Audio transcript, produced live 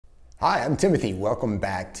Hi, I'm Timothy. Welcome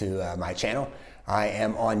back to my channel. I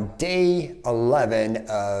am on day 11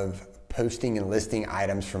 of posting and listing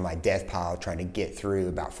items from my death pile, trying to get through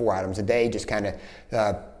about 4 items a day, just kind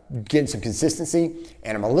of getting some consistency.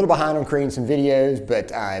 And I'm a little behind on creating some videos,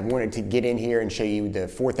 but I wanted to get in here and show you the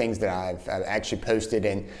 4 things that I've actually posted,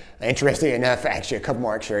 and interestingly enough, actually a couple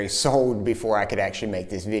more actually sold before I could actually make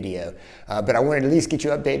this video. But I wanted to at least get you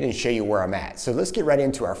updated and show you where I'm at. So let's get right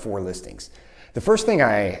into our 4 listings. The first thing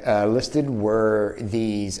I listed were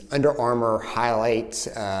these Under Armour Highlight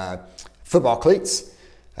football cleats.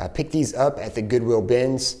 I picked these up at the Goodwill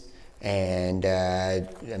bins, and I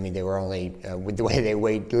mean, they were only, with the way they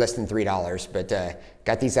weighed, less than $3, but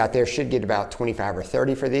got these out there. Should get about 25 or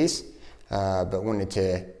 30 for these, but wanted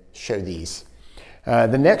to show these.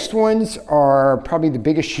 The next ones are probably the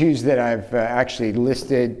biggest shoes that I've actually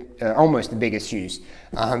listed, almost the biggest shoes.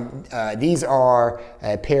 These are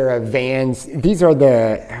a pair of Vans. These are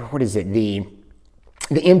the, what is it, the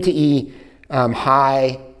MTE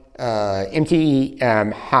high,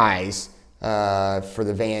 MTE highs for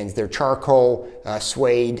the Vans. They're charcoal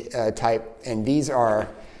suede type, and these are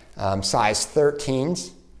size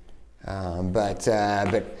 13s. But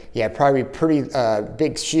yeah, probably pretty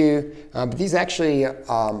big shoe. But these actually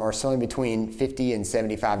are selling between $50 and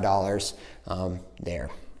 $75 there.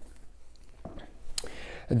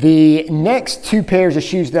 The next 2 pairs of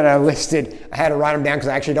shoes that I listed, I had to write them down because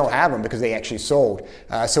I actually don't have them because they actually sold.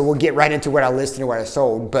 So we'll get right into what I listed and what I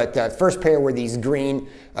sold. But the first pair were these green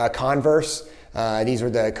Converse. These were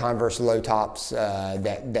the Converse low tops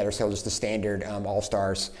that are sold, just the standard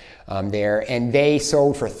All-Stars there, and they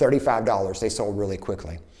sold for $35. They sold really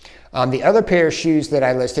quickly. The other pair of shoes that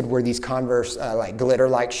I listed were these Converse like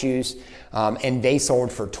glitter-like shoes, and they sold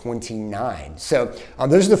for $29. So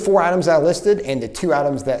those are the 4 items I listed and the 2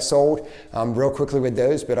 items that sold real quickly with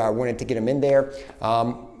those, but I wanted to get them in there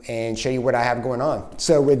and show you what I have going on.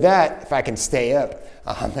 So with that, if I can stay up,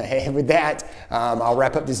 with that, I'll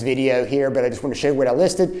wrap up this video here, but I just want to show you what I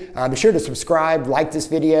listed. Be sure to subscribe, like this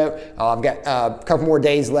video. I've got a couple more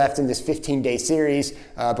days left in this 15-day series,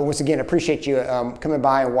 but once again, I appreciate you coming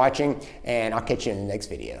by and watching, and I'll catch you in the next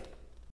video.